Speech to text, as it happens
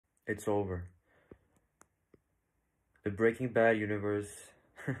it's over. The Breaking Bad universe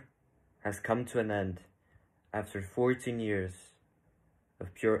has come to an end after 14 years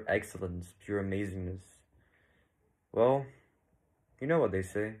of pure excellence, pure amazingness. Well, you know what they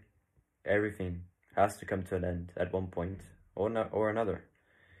say. Everything has to come to an end at one point or not or another.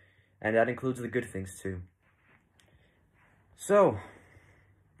 And that includes the good things too. So,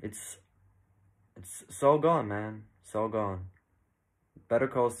 it's it's all gone, man. It's all gone. Better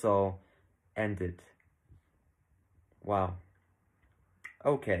Call Saul ended. Wow.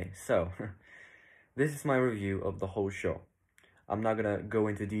 Okay, so this is my review of the whole show. I'm not gonna go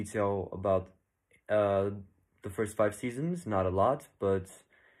into detail about the first 5 seasons, not a lot, but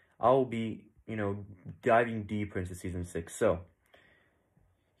I'll be, diving deeper into season 6. So,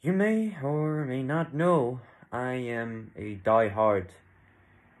 you may or may not know, I am a die-hard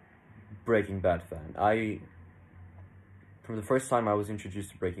Breaking Bad fan. From the first time I was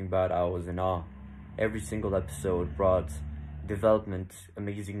introduced to Breaking Bad, I was in awe. Every single episode brought development,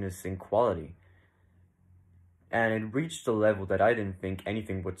 amazingness, and quality. And it reached a level that I didn't think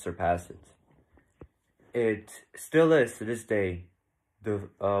anything would surpass it. It still is, to this day, the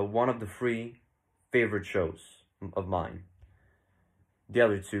one of the 3 favorite shows of mine. The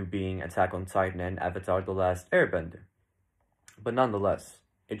other 2 being Attack on Titan and Avatar: The Last Airbender. But nonetheless,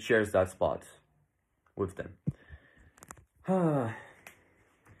 it shares that spot with them.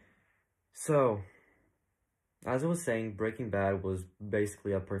 So, as I was saying, Breaking Bad was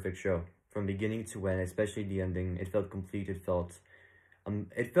basically a perfect show. From beginning to end, especially the ending, it felt complete, it felt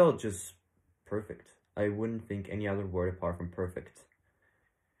just perfect. I wouldn't think any other word apart from perfect.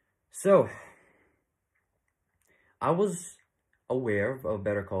 So, I was aware of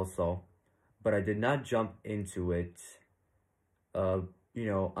Better Call Saul, but I did not jump into it,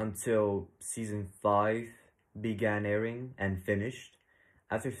 until season 5 began airing and finished.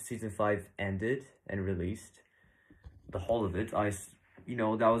 After season 5 ended and released, the whole of it, that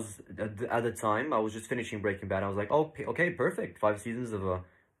was, at the time, I was just finishing Breaking Bad. I was like, oh, okay, perfect. 5 seasons of a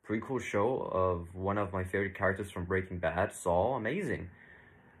pretty cool show of one of my favorite characters from Breaking Bad, Saul, amazing.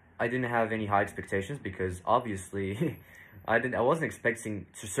 I didn't have any high expectations because, obviously, I wasn't expecting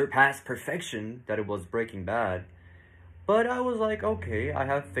to surpass perfection that it was Breaking Bad. But I was like, okay, I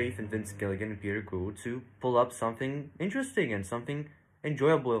have faith in Vince Gilligan and Peter Gould to pull up something interesting and something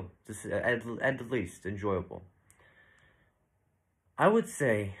enjoyable, at the least, enjoyable. I would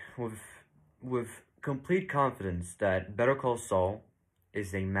say, with complete confidence, that Better Call Saul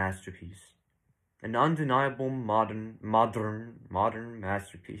is a masterpiece. An undeniable modern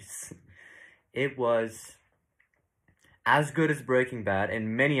masterpiece. It was as good as Breaking Bad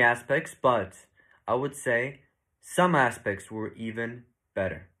in many aspects, but I would say some aspects were even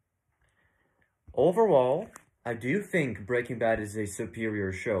better. Overall, I do think Breaking Bad is a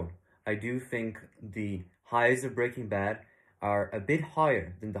superior show. I do think the highs of Breaking Bad are a bit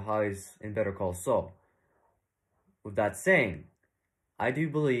higher than the highs in Better Call Saul. With that saying, I do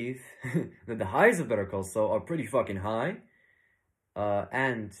believe that the highs of Better Call Saul are pretty fucking high.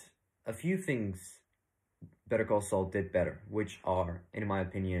 And a few things Better Call Saul did better, which are, in my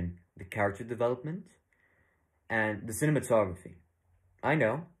opinion, the character development and the cinematography. I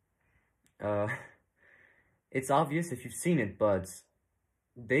know, it's obvious if you've seen it, but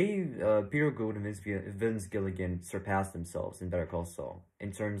Peter Gould and Vince Gilligan surpassed themselves in Better Call Saul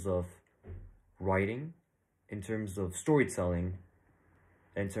in terms of writing, in terms of storytelling,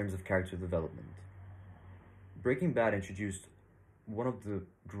 and in terms of character development. Breaking Bad introduced one of the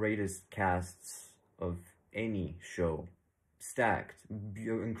greatest casts of any show, stacked,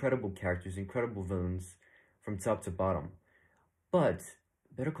 incredible characters, incredible villains from top to bottom. But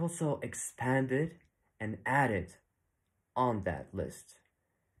Better Call Saul expanded and added on that list.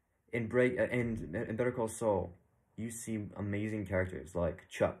 In Better Call Saul, you see amazing characters like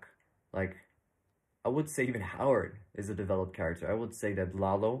Chuck, like, I would say even Howard is a developed character. I would say that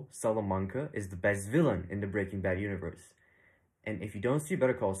Lalo Salamanca is the best villain in the Breaking Bad universe. And if you don't see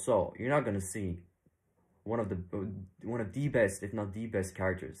Better Call Saul, you're not gonna see one of the best, if not the best,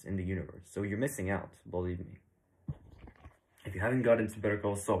 characters in the universe. So you're missing out, believe me. If you haven't gotten to Better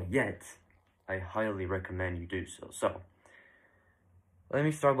Call Saul yet, I highly recommend you do so. So, let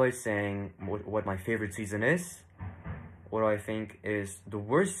me start by saying what my favorite season is, what I think is the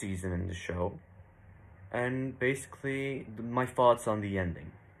worst season in the show, and basically my thoughts on the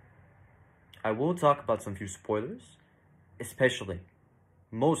ending. I will talk about some few spoilers,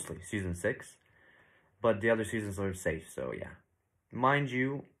 mostly season 6, but the other seasons are safe, so yeah. Mind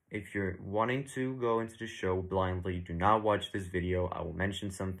you, if you're wanting to go into the show blindly, do not watch this video. I will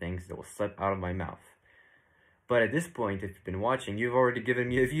mention some things that will slip out of my mouth. But at this point, if you've been watching, you've already given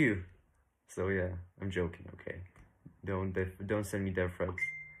me a view. So yeah, I'm joking, okay? Don't send me death threats.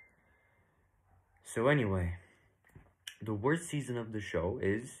 So anyway, the worst season of the show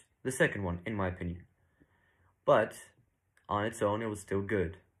is the second one, in my opinion. But on its own, it was still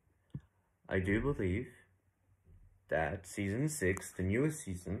good. I do believe that season 6, the newest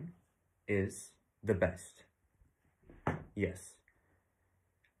season, is the best. Yes.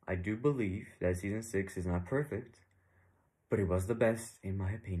 I do believe that season 6 is not perfect, but it was the best in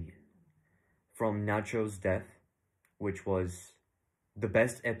my opinion. From Nacho's death, which was the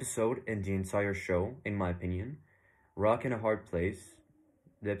best episode in the entire show, in my opinion. Rock in a Hard Place,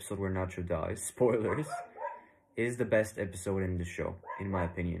 the episode where Nacho dies, spoilers, is the best episode in the show, in my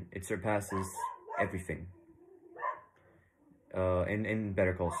opinion. It surpasses everything. In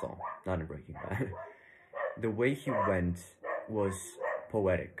Better Call Saul, not in Breaking Bad. The way he went was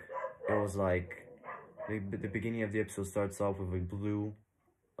poetic. It was like, the beginning of the episode starts off with a blue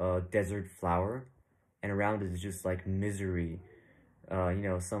desert flower, and around it is just like misery. You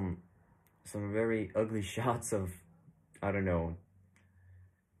know, some very ugly shots of, I don't know,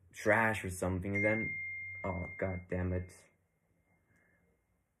 trash or something, and then, oh god damn it.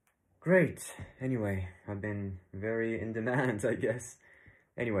 Great. Anyway, I've been very in demand, I guess.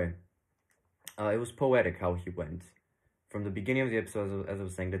 Anyway, it was poetic how he went. From the beginning of the episode, as I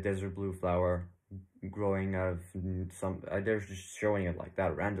was saying, the desert blue flower growing out of some... they're just showing it like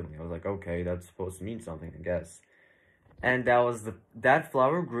that randomly. I was like, okay, that's supposed to mean something, I guess. And that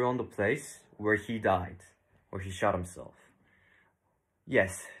flower grew on the place where he died, where he shot himself.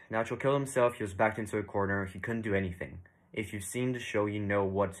 Yes, Nacho killed himself, he was backed into a corner, he couldn't do anything. If you've seen the show, you know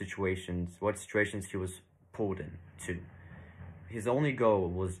what situations he was pulled into. His only goal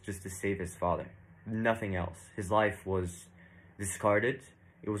was just to save his father. Nothing else. His life was discarded.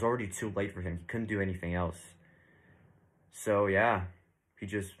 It was already too late for him. He couldn't do anything else. So yeah, he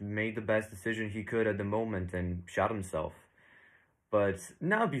just made the best decision he could at the moment and shot himself. But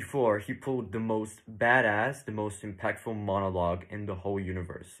not before he pulled the most badass, the most impactful monologue in the whole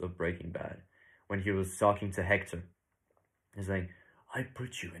universe of Breaking Bad. When he was talking to Hector. He's like, I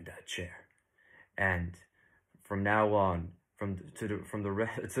put you in that chair. And from now on, from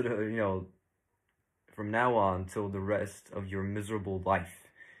now on till the rest of your miserable life,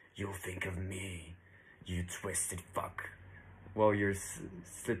 you'll think of me, you twisted fuck. While you're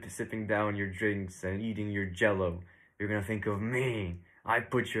sipping down your drinks and eating your jello, you're gonna think of me. I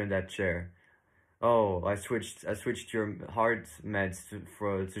put you in that chair. Oh, I switched your heart meds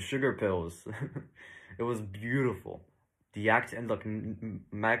to sugar pills. It was beautiful. The act, and look,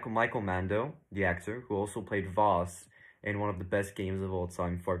 Michael Mando, the actor, who also played Voss in one of the best games of all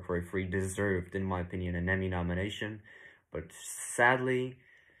time, Far Cry 3, deserved, in my opinion, an Emmy nomination. But sadly,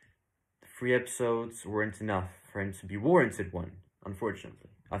 3 episodes weren't enough for him to be warranted one, unfortunately.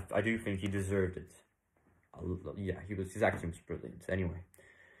 I do think he deserved it. Yeah, his acting was brilliant, anyway.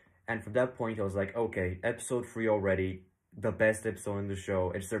 And from that point, I was like, okay, episode 3 already, the best episode in the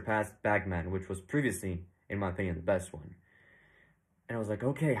show. It surpassed Bagman, which was previously, in my opinion, the best one. And I was like,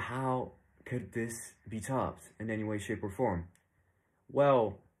 okay, how could this be topped in any way, shape, or form?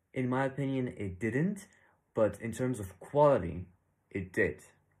 Well, in my opinion, it didn't, but in terms of quality, it did.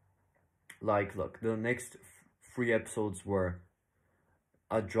 Like, look, the next 3 episodes were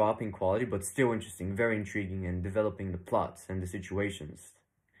a drop in quality, but still interesting, very intriguing, and developing the plots and the situations.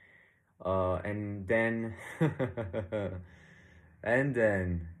 And then, and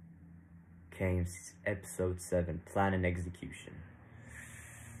then came episode 7, Plan and Execution.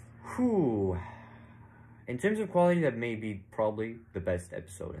 Whew. In terms of quality, that may be probably the best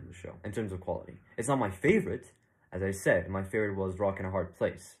episode in the show. In terms of quality. It's not my favorite. As I said, my favorite was Rock in a Hard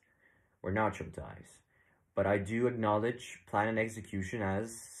Place, where Nacho dies. But I do acknowledge Plan and Execution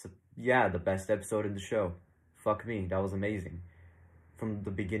as, yeah, the best episode in the show. Fuck me, that was amazing. From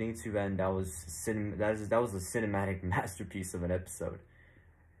the beginning to end, that was a cinematic masterpiece of an episode.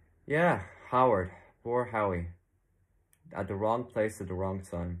 Yeah, Howard. Poor Howie. At the wrong place at the wrong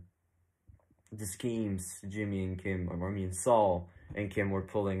time. The schemes Jimmy and Kim, Saul and Kim were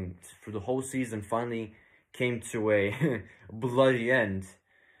pulling for the whole season finally came to a bloody end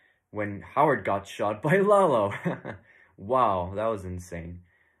when Howard got shot by Lalo. Wow, that was insane.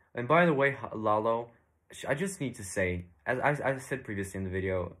 And by the way, Lalo, I just need to say, as I said previously in the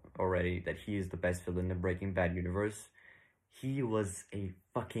video already, that he is the best villain in the Breaking Bad universe. He was a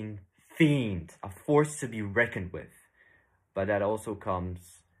fucking fiend, a force to be reckoned with. But that also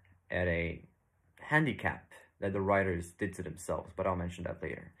comes at a handicap that the writers did to themselves, but I'll mention that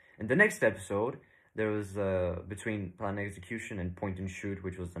later. In the next episode, There was between Plan Execution and Point and Shoot,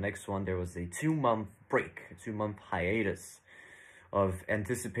 which was the next one, there was a 2-month break, a 2-month hiatus of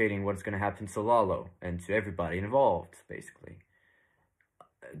anticipating what's going to happen to Lalo and to everybody involved, basically.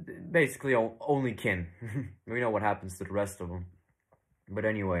 Basically, only Kim. We know what happens to the rest of them. But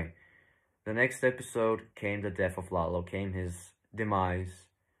anyway, the next episode came the death of Lalo, came his demise.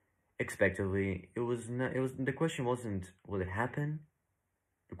 Expectedly, the question wasn't will it happen?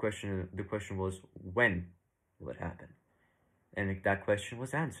 The question was when will it happen? And that question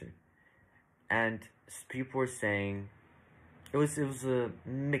was answered. And people were saying it was a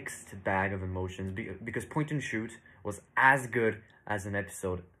mixed bag of emotions because Point and Shoot was as good as an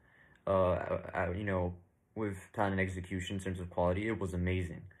episode, you know, with Plan and Execution in terms of quality. It was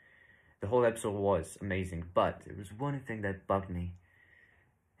amazing. The whole episode was amazing, but there was one thing that bugged me,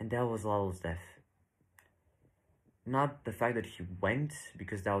 and that was Lalo's death. Not the fact that he went,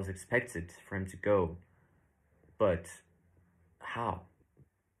 because that was expected for him to go, but how?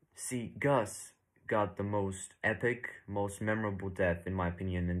 See, Gus got the most epic, most memorable death, in my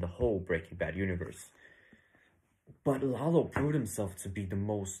opinion, in the whole Breaking Bad universe. But Lalo proved himself to be the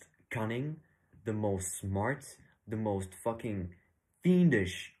most cunning, the most smart, the most fucking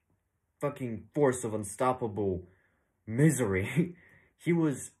fiendish, fucking force of unstoppable misery. He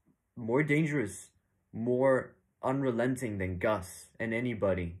was more dangerous, more unrelenting than Gus and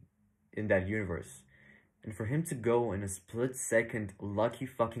anybody in that universe. And for him to go in a split-second lucky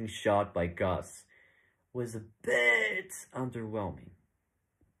fucking shot by Gus was a bit underwhelming.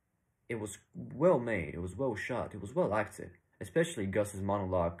 It was well made, it was well shot, it was well acted. Especially Gus's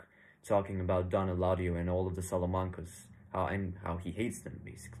monologue talking about Don Eladio and all of the Salamancas, how he hates them,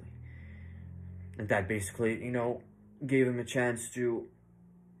 basically. And that basically, you know, gave him a chance to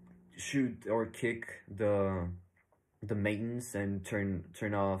shoot or kick the maintenance and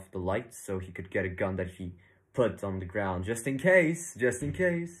turn off the lights so he could get a gun that he put on the ground just in case.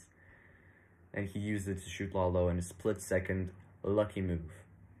 And he used it to shoot Lalo in a split-second lucky move.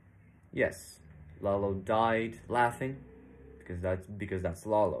 Yes, Lalo died laughing because that's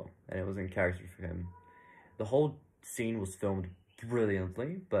Lalo, and it was in character for him. The whole scene was filmed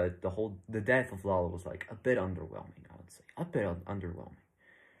brilliantly, but the death of Lalo was like a bit underwhelming, I would say. A bit underwhelming.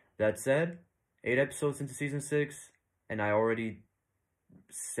 That said, 8 episodes into season 6, and I already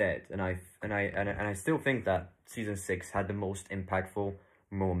said, and I still think that season 6 had the most impactful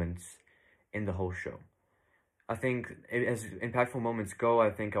moments in the whole show. I think, as impactful moments go,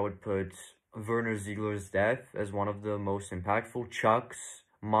 I think I would put Werner Ziegler's death as one of the most impactful. Chuck's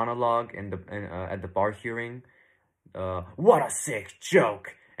monologue at the bar hearing. What a sick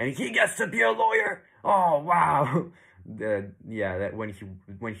joke! And he gets to be a lawyer. Oh wow! Yeah, that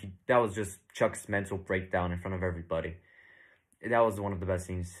that was just Chuck's mental breakdown in front of everybody. That was one of the best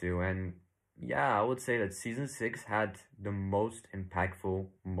scenes too. And yeah, I would say that season 6 had the most impactful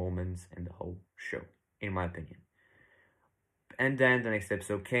moments in the whole show, in my opinion. And then the next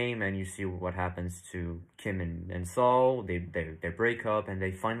episode came, and you see what happens to Kim and Saul. They break up, and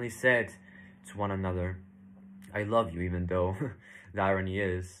they finally said to one another, "I love you," even though the irony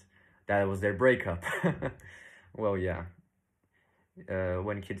is that it was their breakup. Well, yeah.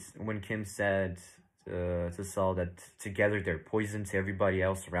 When Kim said to Saul that together they're poison to everybody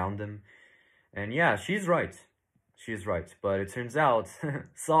else around them, and yeah, she's right. She's right. But it turns out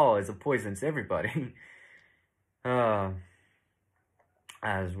Saul is a poison to everybody.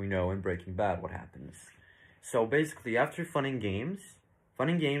 As we know in Breaking Bad what happens. So basically, after Fun and Games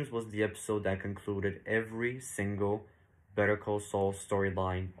was the episode that concluded every single Better Call Saul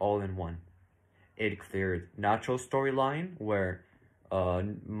storyline all in one. It cleared Nacho's storyline, where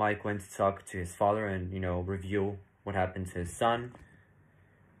Mike went to talk to his father and, you know, reveal what happened to his son.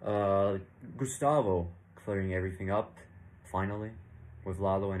 Gustavo clearing everything up, finally, with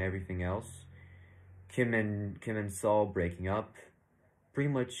Lalo and everything else. Kim and Saul breaking up. Pretty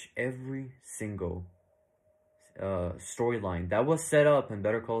much every single storyline that was set up in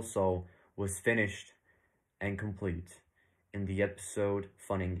Better Call Saul was finished and complete in the episode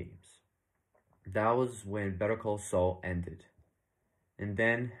Fun and Games. That was when Better Call Saul ended. And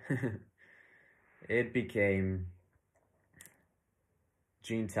then it became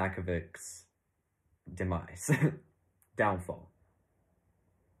Gene Takovic's demise, downfall.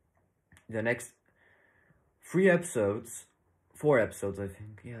 The next 4 episodes, I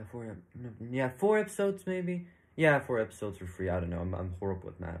think. Yeah, 4 episodes maybe. Yeah, 4 episodes for free. I don't know. I'm horrible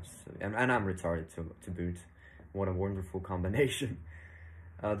at maths, and I'm retarded to boot. What a wonderful combination.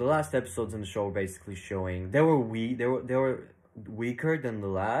 The last episodes in the show were basically showing they were weaker than the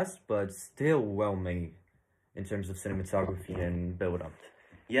last, but still well made in terms of cinematography and build up.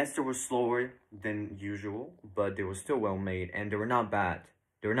 Yes, they were slower than usual, but they were still well made, and they were not bad.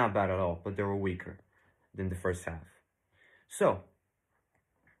 They were not bad at all, but they were weaker than the first half. So,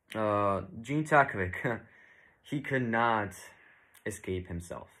 Gene Takovic, he could not escape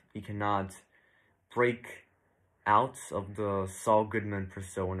himself. He cannot break out of the Saul Goodman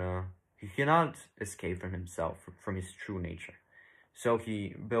persona. He cannot escape from himself, from his true nature. So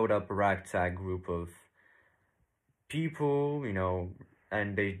he built up a ragtag group of people, you know,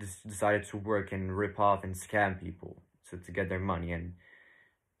 and they just decided to work and rip off and scam people to get their money. And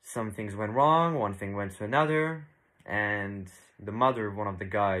some things went wrong, one thing went to another, and the mother of one of the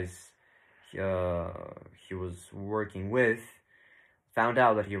guys he was working with found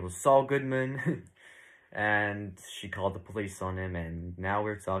out that he was Saul Goodman, and she called the police on him, and now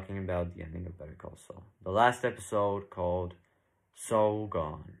we're talking about the ending of Better Call Saul. The last episode called Saul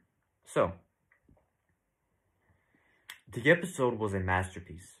Gone. So, the episode was a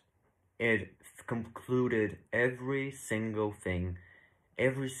masterpiece. It concluded every single thing,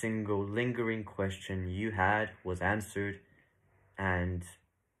 every single lingering question you had was answered and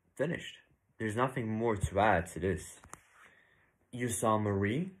finished. There's nothing more to add to this. You saw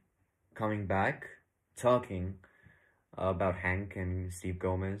Marie coming back, talking about Hank and Steve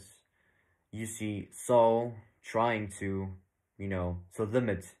Gomez. You see Saul trying to, you know, to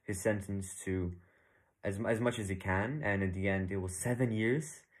limit his sentence to as much as he can, and in the end, it was 7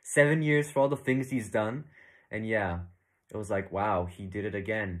 years. 7 years for all the things he's done, and yeah, it was like, wow, he did it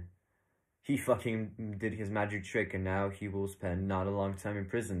again. He fucking did his magic trick, and now he will spend not a long time in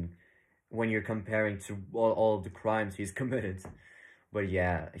prison when you're comparing to all of the crimes he's committed. But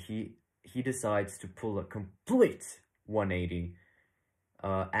yeah, he decides to pull a complete 180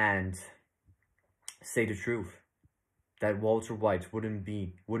 and say the truth. That Walter White would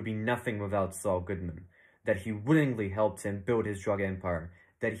be nothing without Saul Goodman. That he willingly helped him build his drug empire.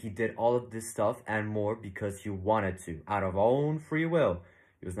 That he did all of this stuff and more because he wanted to, out of own free will.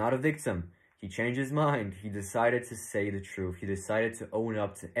 He was not a victim. He changed his mind. He decided to say the truth. He decided to own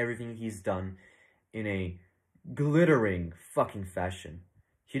up to everything he's done in a glittering fucking fashion.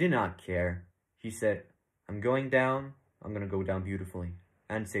 He did not care. He said, I'm going down. I'm gonna go down beautifully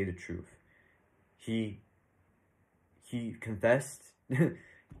and say the truth. He confessed,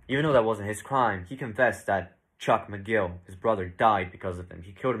 even though that wasn't his crime, he confessed that Chuck McGill, his brother, died because of him.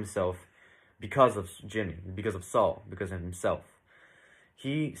 He killed himself because of Jimmy, because of Saul, because of himself.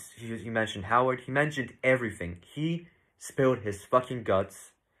 He mentioned Howard, he mentioned everything. He spilled his fucking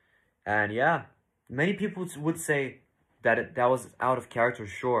guts. And yeah, many people would say that that was out of character,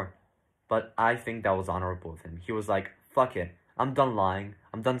 sure. But I think that was honorable of him. He was like, fuck it, I'm done lying,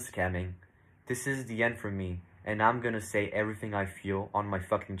 I'm done scamming. This is the end for me. And I'm gonna say everything I feel on my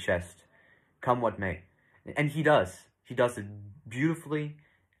fucking chest, come what may. And he does. He does it beautifully,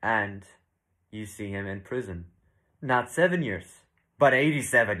 and you see him in prison. Not 7 years, but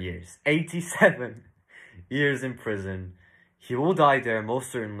 87 years. 87 years in prison. He will die there,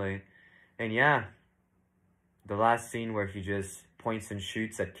 most certainly. And yeah, the last scene where he just points and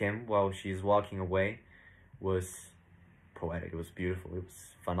shoots at Kim while she's walking away was poetic. It was beautiful. It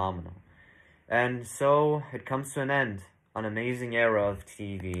was phenomenal. And so it comes to an end. An amazing era of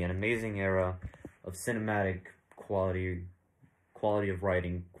TV, an amazing era of cinematic quality of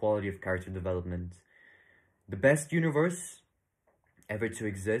writing, quality of character development. The best universe ever to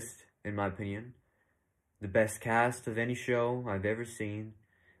exist, in my opinion. The best cast of any show I've ever seen.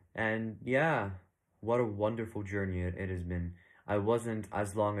 And yeah, what a wonderful journey it has been. I wasn't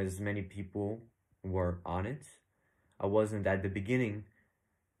as long as many people were on it. I wasn't at the beginning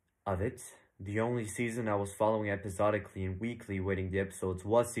of it. The only season I was following episodically and weekly waiting the episodes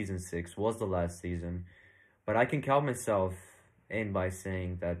was season 6, was the last season. But I can count myself in by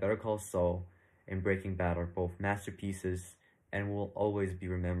saying that Better Call Saul and Breaking Bad are both masterpieces and will always be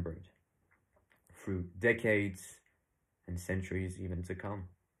remembered through decades and centuries even to come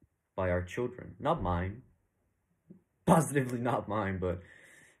by our children. Not mine. Positively not mine, but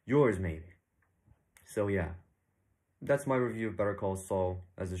yours maybe. So yeah. That's my review of Better Call Saul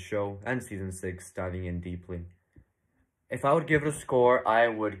as a show and season 6, diving in deeply. If I would give it a score, I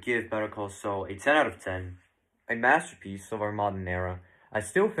would give Better Call Saul a 10 out of 10. A masterpiece of our modern era. I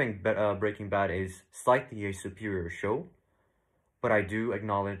still think Breaking Bad is slightly a superior show, but I do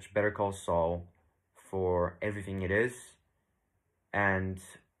acknowledge Better Call Saul for everything it is, and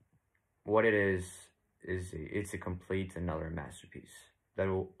what it is it's a complete another masterpiece that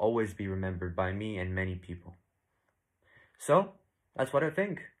will always be remembered by me and many people. So, that's what I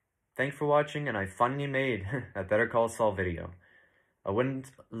think. Thanks for watching, and I finally made a Better Call Saul video. I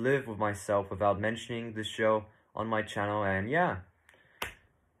wouldn't live with myself without mentioning this show on my channel, and yeah,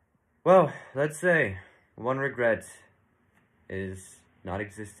 Well, let's say one regret is not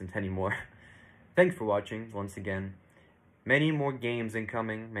existent anymore. Thanks for watching once again. Many more games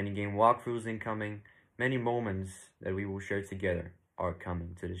incoming, many game walkthroughs incoming, many moments that we will share together are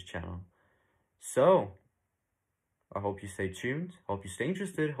coming to this channel. So, I hope you stay tuned, hope you stay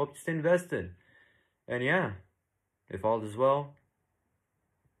interested, hope you stay invested. And yeah, if all is well,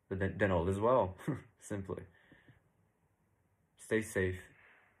 then all is well, simply. Stay safe,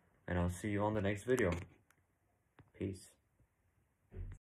 and I'll see you on the next video. Peace.